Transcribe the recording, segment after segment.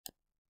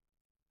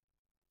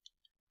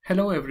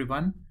Hello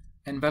everyone,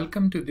 and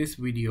welcome to this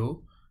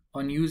video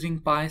on using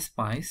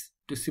PySpice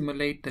to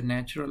simulate the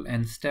natural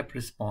and step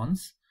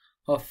response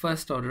of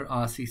first-order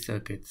RC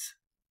circuits.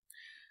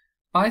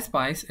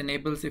 PySpice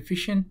enables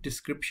efficient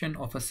description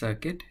of a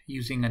circuit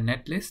using a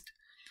netlist,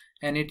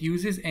 and it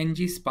uses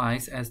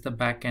ngSpice as the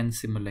backend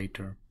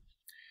simulator.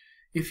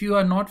 If you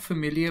are not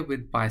familiar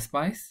with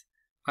PySpice,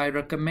 I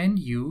recommend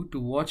you to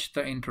watch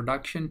the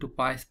introduction to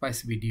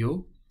PySpice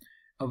video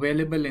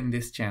available in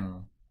this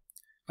channel.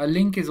 A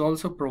link is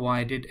also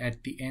provided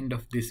at the end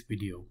of this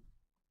video.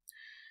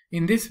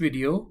 In this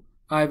video,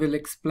 I will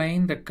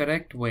explain the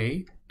correct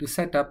way to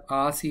set up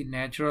RC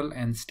natural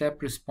and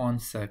step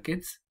response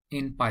circuits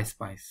in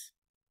PySpice.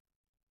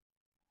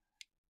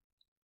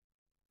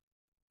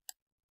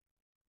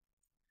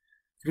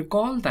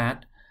 Recall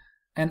that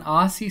an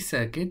RC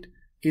circuit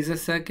is a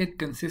circuit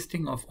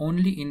consisting of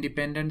only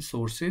independent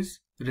sources,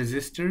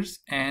 resistors,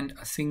 and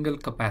a single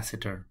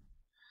capacitor.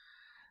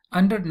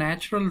 Under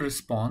natural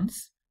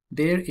response,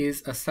 there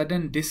is a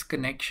sudden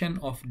disconnection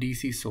of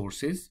DC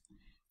sources,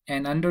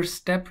 and under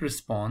step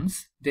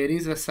response, there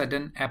is a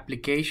sudden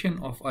application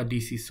of a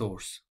DC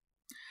source.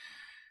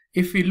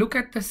 If we look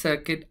at the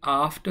circuit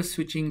after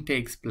switching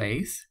takes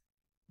place,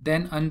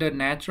 then under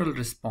natural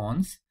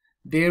response,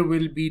 there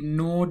will be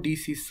no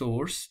DC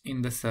source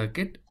in the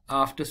circuit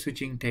after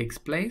switching takes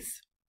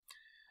place.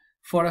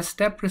 For a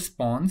step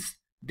response,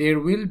 there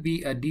will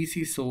be a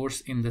DC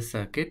source in the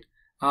circuit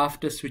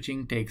after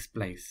switching takes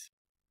place.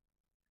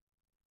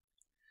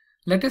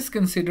 Let us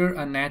consider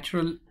a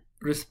natural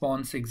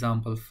response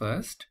example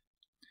first.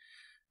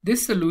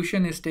 This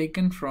solution is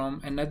taken from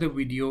another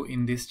video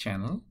in this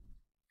channel.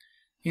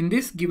 In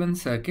this given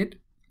circuit,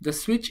 the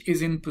switch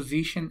is in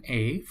position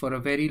A for a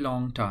very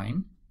long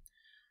time.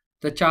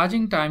 The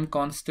charging time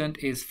constant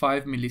is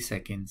 5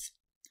 milliseconds.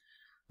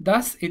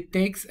 Thus, it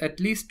takes at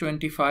least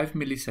 25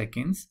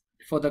 milliseconds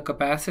for the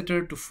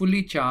capacitor to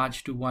fully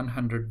charge to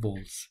 100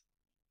 volts.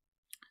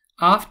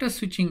 After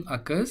switching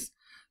occurs,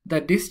 the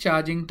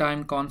discharging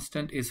time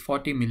constant is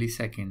 40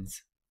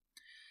 milliseconds.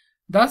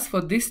 Thus,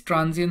 for this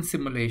transient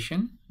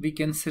simulation, we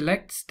can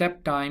select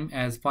step time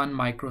as 1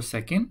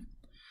 microsecond.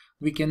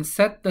 We can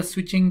set the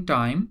switching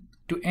time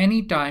to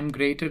any time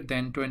greater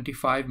than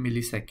 25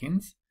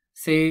 milliseconds,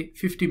 say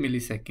 50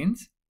 milliseconds,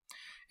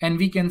 and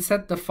we can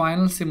set the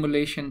final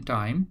simulation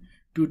time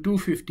to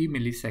 250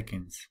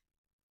 milliseconds.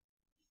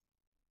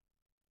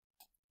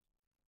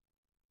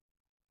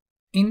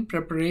 In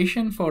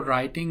preparation for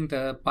writing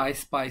the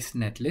PySpice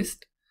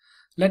netlist,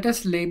 let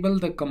us label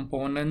the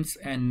components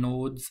and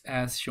nodes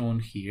as shown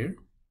here.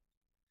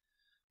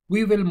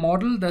 We will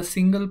model the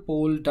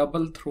single-pole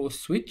double-throw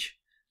switch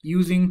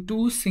using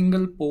two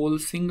single-pole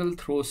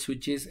single-throw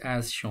switches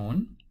as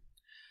shown.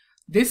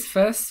 This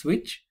first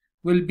switch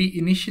will be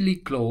initially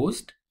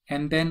closed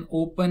and then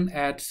open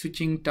at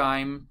switching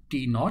time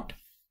T0.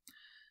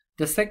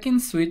 The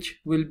second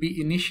switch will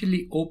be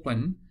initially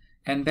open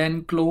and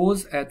then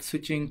close at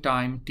switching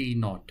time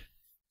T0.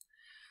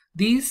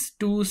 These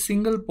two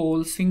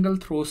single-pole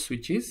single-throw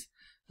switches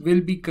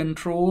will be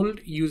controlled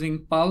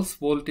using pulse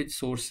voltage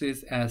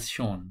sources as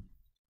shown.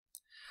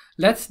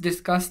 Let's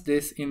discuss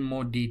this in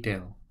more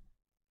detail.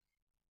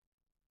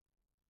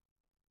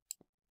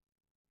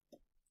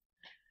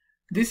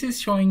 This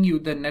is showing you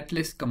the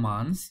netlist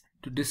commands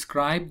to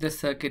describe the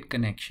circuit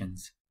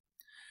connections.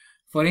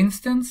 For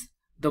instance,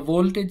 the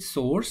voltage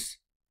source,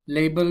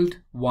 labeled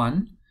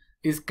 1,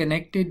 is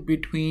connected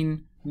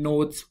between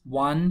nodes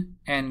 1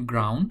 and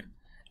ground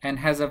and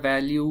has a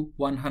value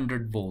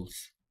 100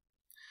 volts.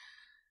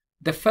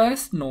 The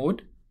first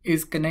node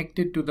is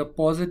connected to the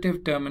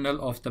positive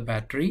terminal of the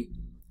battery,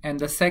 and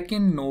the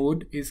second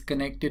node is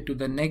connected to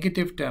the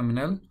negative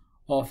terminal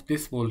of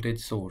this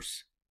voltage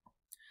source.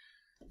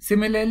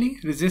 Similarly,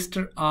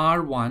 resistor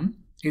R1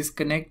 is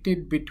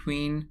connected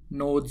between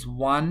nodes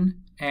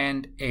 1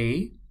 and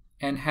A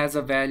and has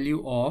a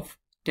value of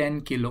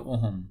 10 kilo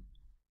ohm.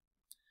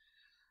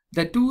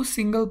 The two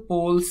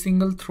single-pole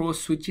single-throw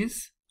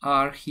switches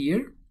are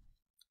here.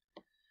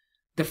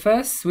 The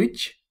first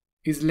switch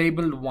is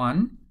labeled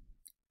 1.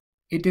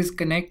 It is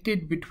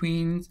connected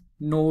between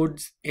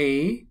nodes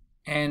A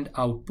and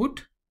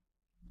output.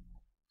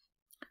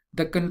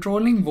 The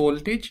controlling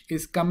voltage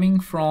is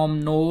coming from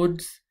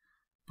nodes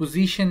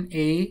position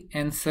A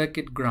and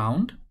circuit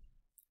ground.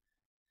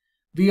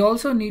 We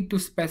also need to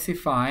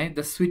specify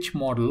the switch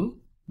model,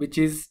 which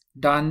is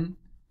done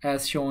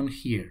as shown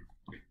here.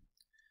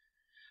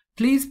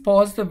 Please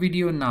pause the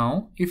video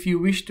now if you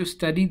wish to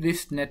study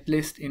this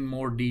netlist in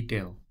more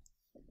detail.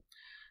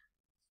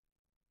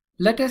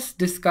 Let us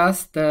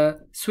discuss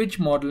the switch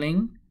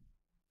modeling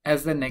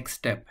as the next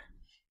step.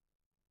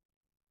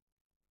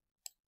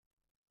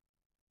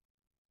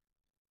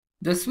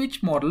 The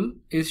switch model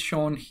is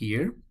shown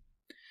here.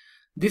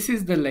 This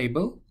is the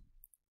label.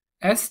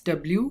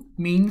 SW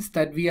means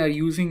that we are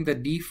using the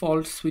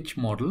default switch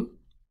model.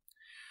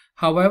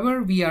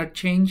 However, we are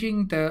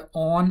changing the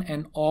on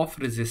and off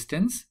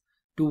resistance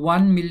to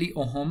 1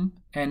 milliohm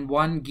and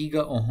 1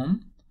 gigaohm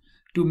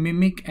to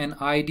mimic an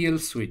ideal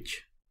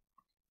switch.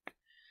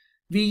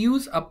 We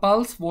use a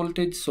pulse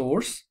voltage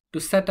source to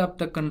set up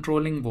the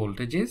controlling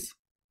voltages.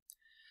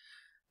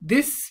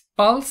 This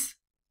pulse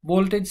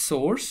voltage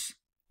source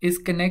is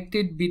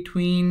connected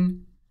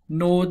between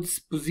nodes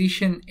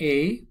position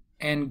A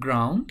and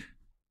ground.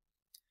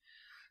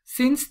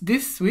 Since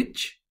this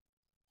switch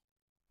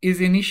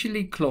is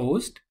initially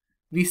closed,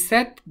 we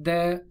set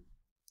the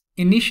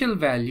initial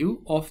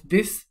value of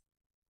this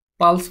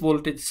pulse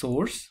voltage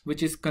source,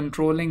 which is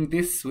controlling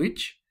this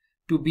switch,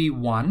 to be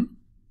 1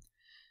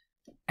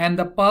 and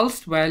the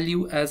pulsed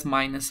value as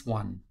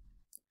 -1.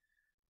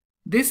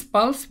 This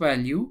pulse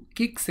value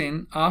kicks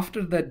in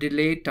after the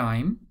delay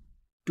time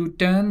to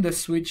turn the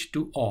switch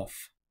to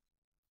off.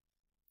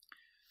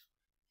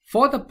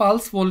 For the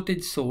pulse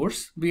voltage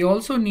source, we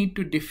also need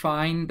to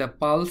define the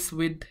pulse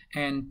width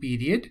and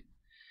period,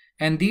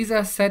 and these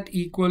are set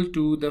equal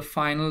to the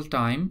final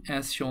time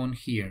as shown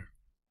here.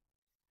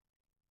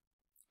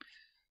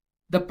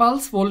 The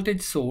pulse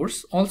voltage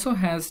source also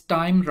has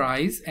time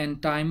rise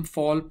and time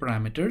fall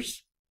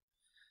parameters.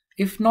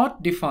 If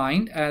not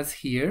defined as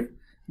here,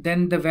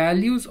 then the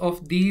values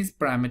of these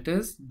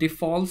parameters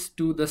defaults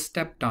to the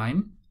step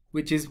time,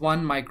 which is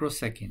 1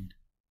 microsecond.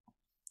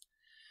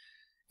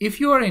 If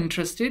you are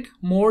interested,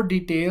 more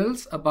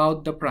details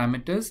about the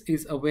parameters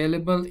is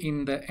available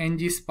in the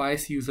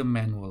ngSpice user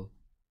manual.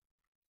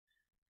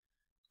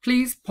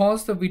 Please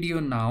pause the video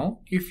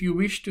now if you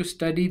wish to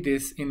study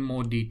this in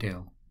more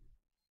detail.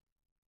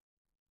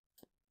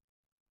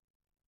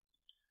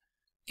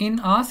 In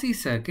RC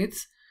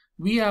circuits,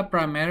 we are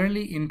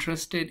primarily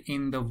interested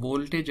in the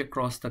voltage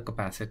across the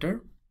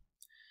capacitor.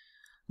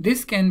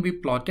 This can be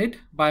plotted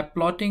by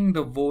plotting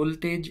the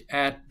voltage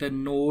at the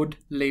node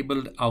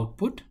labeled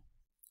output,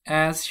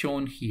 as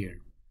shown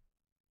here.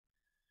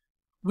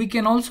 We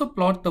can also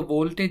plot the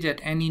voltage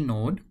at any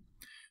node.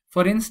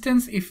 For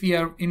instance, if we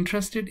are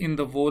interested in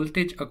the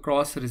voltage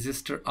across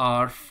resistor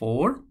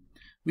R4,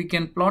 we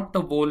can plot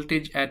the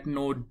voltage at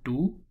node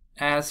 2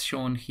 as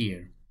shown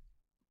here.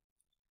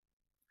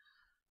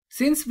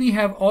 Since we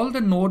have all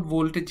the node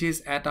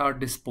voltages at our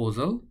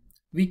disposal,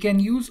 we can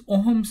use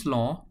Ohm's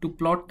law to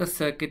plot the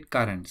circuit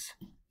currents.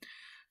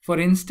 For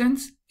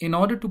instance, in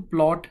order to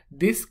plot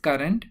this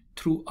current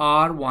through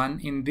R1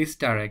 in this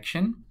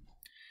direction,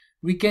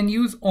 we can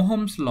use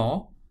Ohm's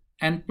law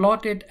and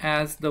plot it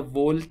as the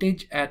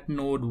voltage at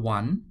node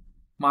 1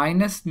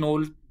 minus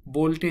node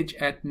voltage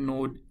at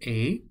node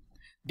A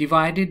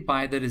divided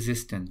by the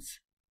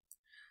resistance.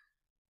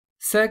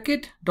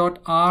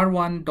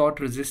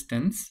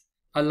 Circuit.R1.resistance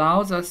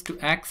allows us to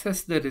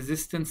access the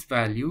resistance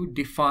value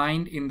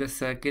defined in the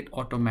circuit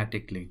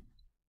automatically.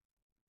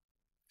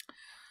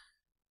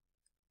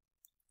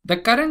 The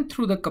current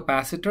through the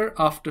capacitor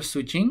after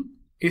switching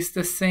is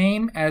the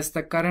same as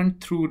the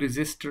current through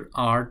resistor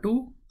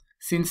R2,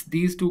 since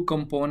these two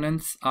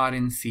components are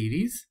in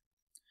series.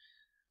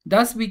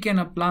 Thus, we can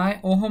apply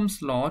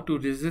Ohm's law to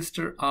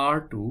resistor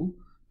R2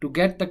 to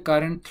get the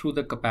current through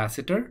the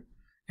capacitor,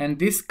 and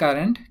this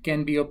current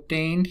can be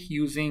obtained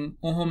using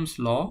Ohm's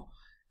law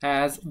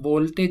as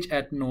voltage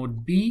at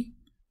node B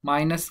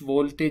minus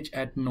voltage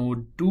at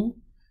node 2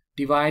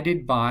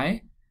 divided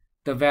by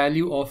the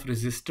value of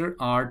resistor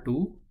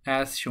R2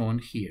 as shown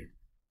here.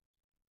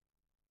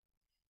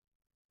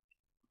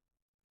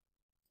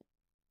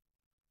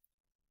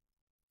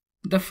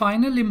 The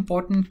final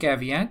important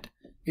caveat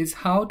is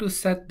how to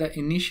set the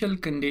initial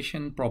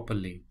condition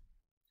properly.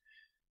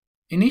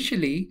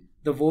 Initially,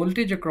 the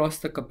voltage across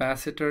the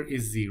capacitor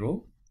is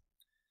 0.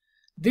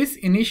 This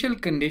initial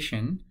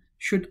condition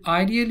should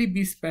ideally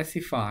be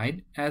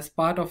specified as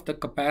part of the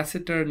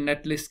capacitor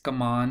netlist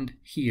command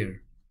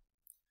here.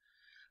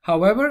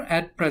 However,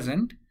 at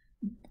present,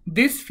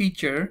 this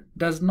feature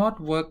does not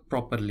work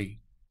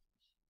properly.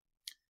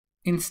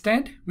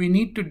 Instead, we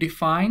need to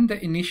define the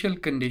initial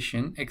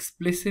condition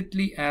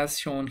explicitly as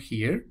shown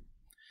here.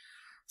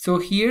 So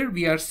here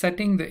we are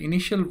setting the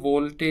initial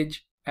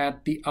voltage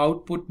at the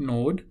output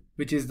node,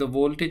 which is the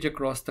voltage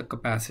across the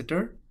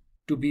capacitor,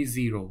 to be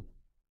 0.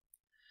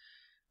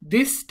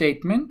 This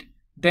statement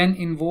then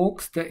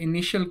invokes the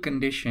initial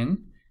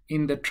condition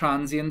in the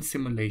transient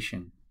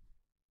simulation.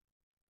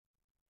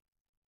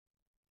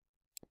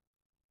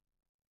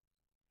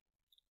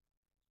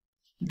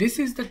 This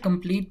is the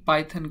complete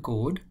Python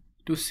code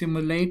to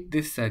simulate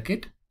this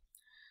circuit.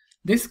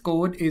 This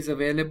code is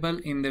available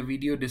in the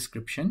video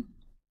description.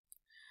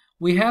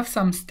 We have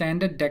some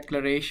standard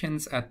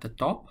declarations at the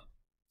top.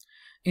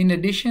 In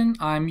addition,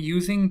 I'm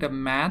using the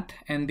math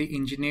and the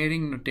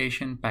engineering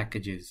notation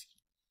packages.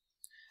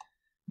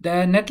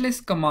 The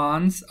netlist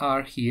commands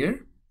are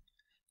here.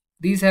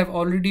 These have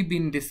already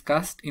been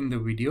discussed in the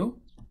video.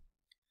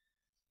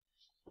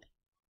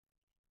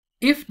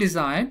 If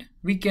desired,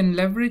 we can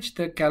leverage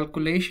the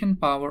calculation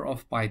power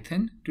of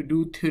Python to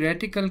do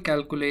theoretical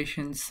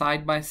calculations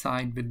side by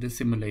side with the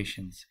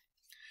simulations.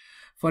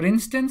 For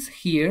instance,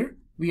 here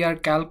we are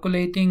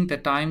calculating the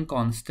time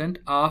constant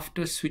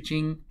after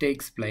switching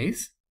takes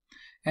place,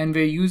 and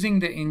we're using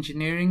the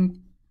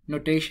engineering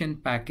notation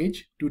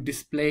package to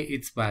display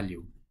its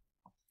value.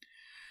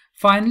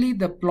 Finally,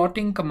 the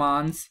plotting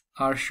commands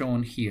are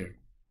shown here.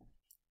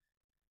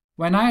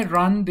 When I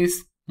run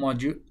this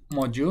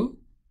module,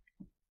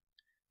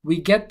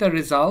 we get the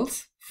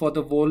results for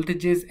the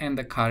voltages and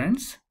the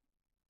currents.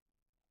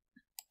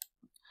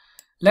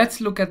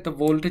 Let's look at the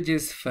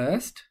voltages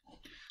first.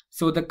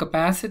 So the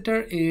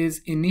capacitor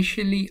is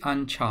initially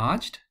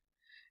uncharged,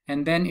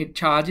 and then it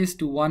charges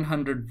to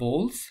 100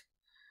 volts,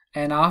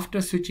 and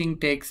after switching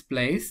takes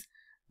place,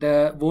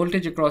 the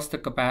voltage across the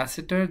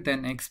capacitor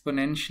then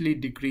exponentially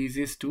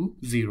decreases to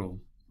 0.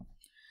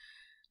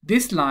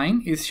 This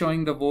line is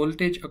showing the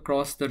voltage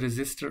across the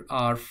resistor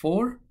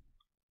R4.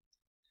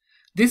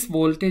 This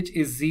voltage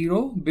is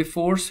 0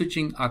 before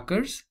switching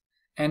occurs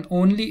and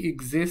only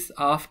exists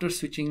after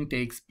switching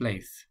takes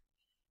place.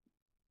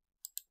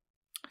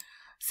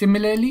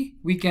 Similarly,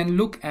 we can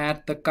look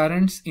at the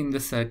currents in the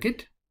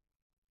circuit.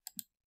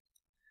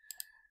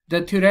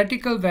 The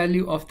theoretical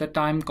value of the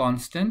time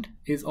constant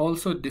is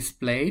also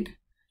displayed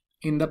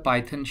in the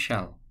Python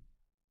shell.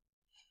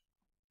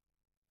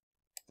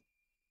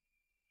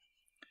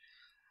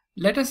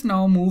 Let us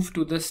now move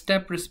to the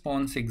step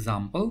response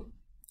example.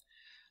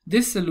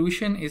 This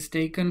solution is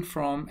taken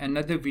from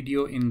another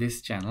video in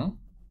this channel.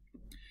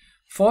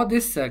 For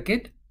this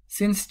circuit,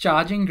 since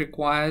charging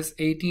requires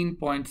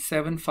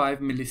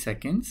 18.75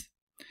 milliseconds,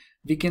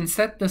 we can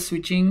set the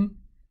switching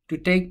to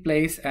take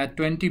place at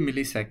 20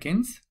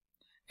 milliseconds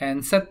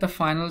and set the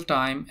final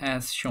time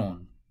as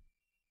shown.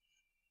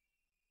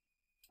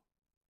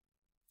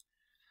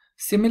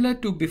 Similar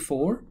to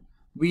before,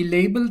 we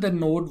label the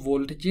node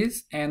voltages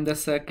and the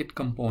circuit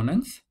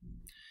components,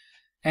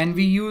 and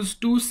we use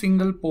two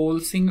single pole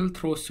single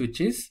throw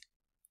switches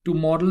to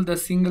model the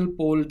single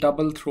pole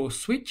double throw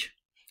switch,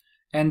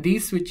 and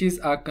these switches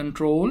are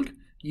controlled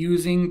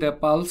using the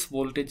pulse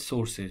voltage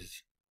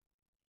sources.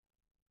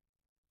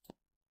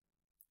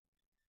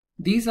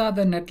 These are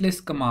the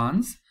netlist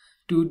commands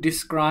to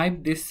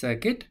describe this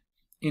circuit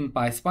in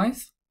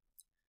PySpice.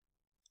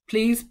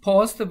 Please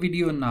pause the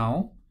video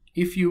now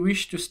if you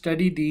wish to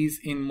study these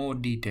in more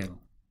detail.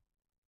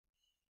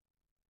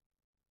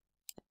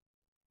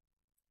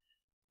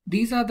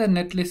 These are the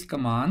netlist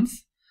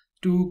commands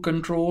to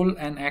control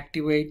and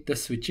activate the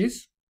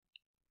switches.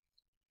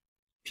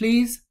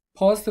 Please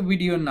pause the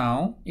video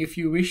now if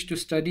you wish to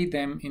study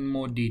them in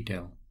more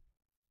detail.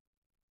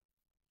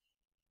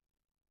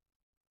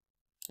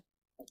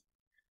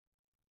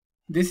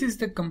 This is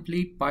the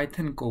complete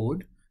Python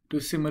code to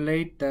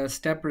simulate the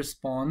step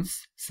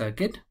response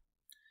circuit.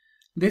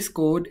 This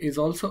code is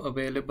also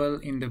available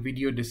in the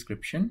video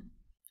description.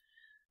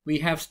 We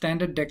have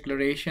standard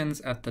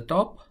declarations at the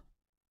top,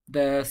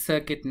 the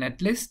circuit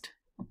netlist,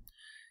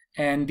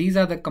 and these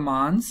are the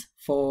commands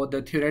for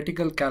the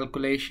theoretical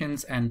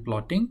calculations and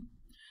plotting.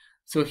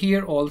 So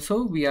here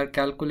also we are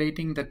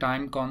calculating the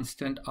time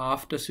constant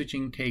after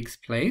switching takes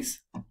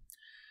place.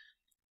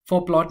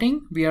 For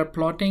plotting, we are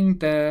plotting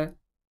the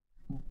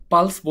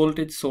pulse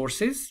voltage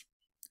sources.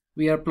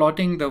 We are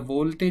plotting the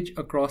voltage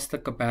across the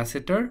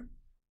capacitor,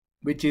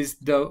 which is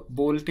the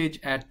voltage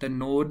at the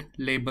node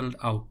labeled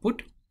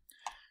output.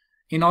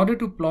 In order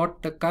to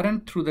plot the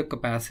current through the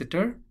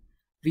capacitor,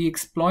 we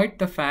exploit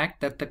the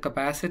fact that the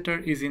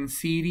capacitor is in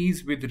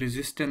series with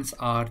resistance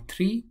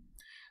R3.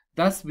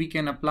 Thus, we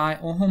can apply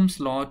Ohm's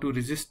law to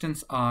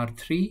resistance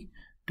R3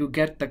 to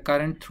get the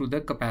current through the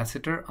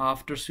capacitor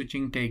after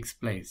switching takes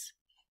place.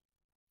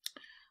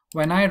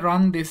 When I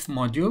run this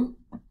module,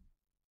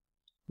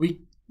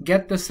 we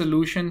get the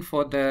solution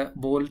for the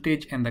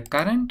voltage and the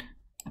current.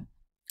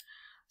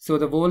 So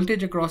the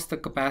voltage across the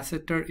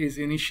capacitor is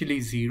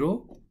initially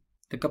 0.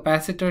 The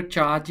capacitor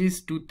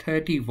charges to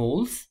 30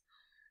 volts,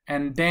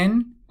 and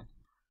then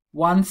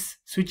once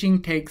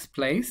switching takes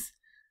place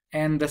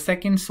and the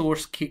second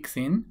source kicks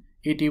in,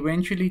 it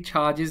eventually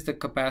charges the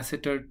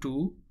capacitor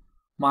to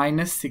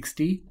minus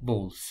 60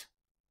 volts.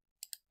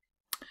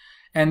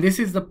 And this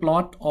is the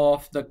plot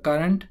of the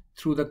current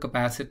through the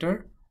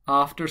capacitor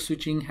after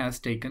switching has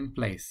taken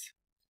place.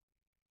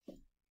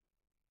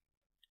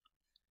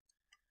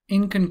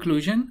 In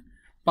conclusion,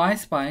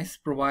 PySpice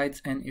provides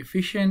an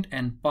efficient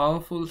and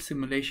powerful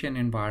simulation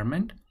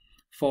environment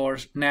for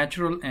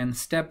natural and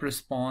step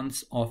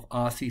response of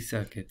RC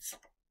circuits.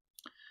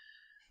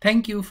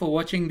 Thank you for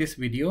watching this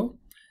video,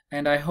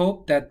 and I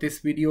hope that this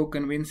video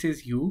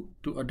convinces you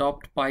to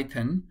adopt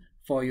Python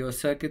for your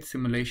circuit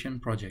simulation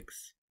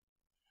projects.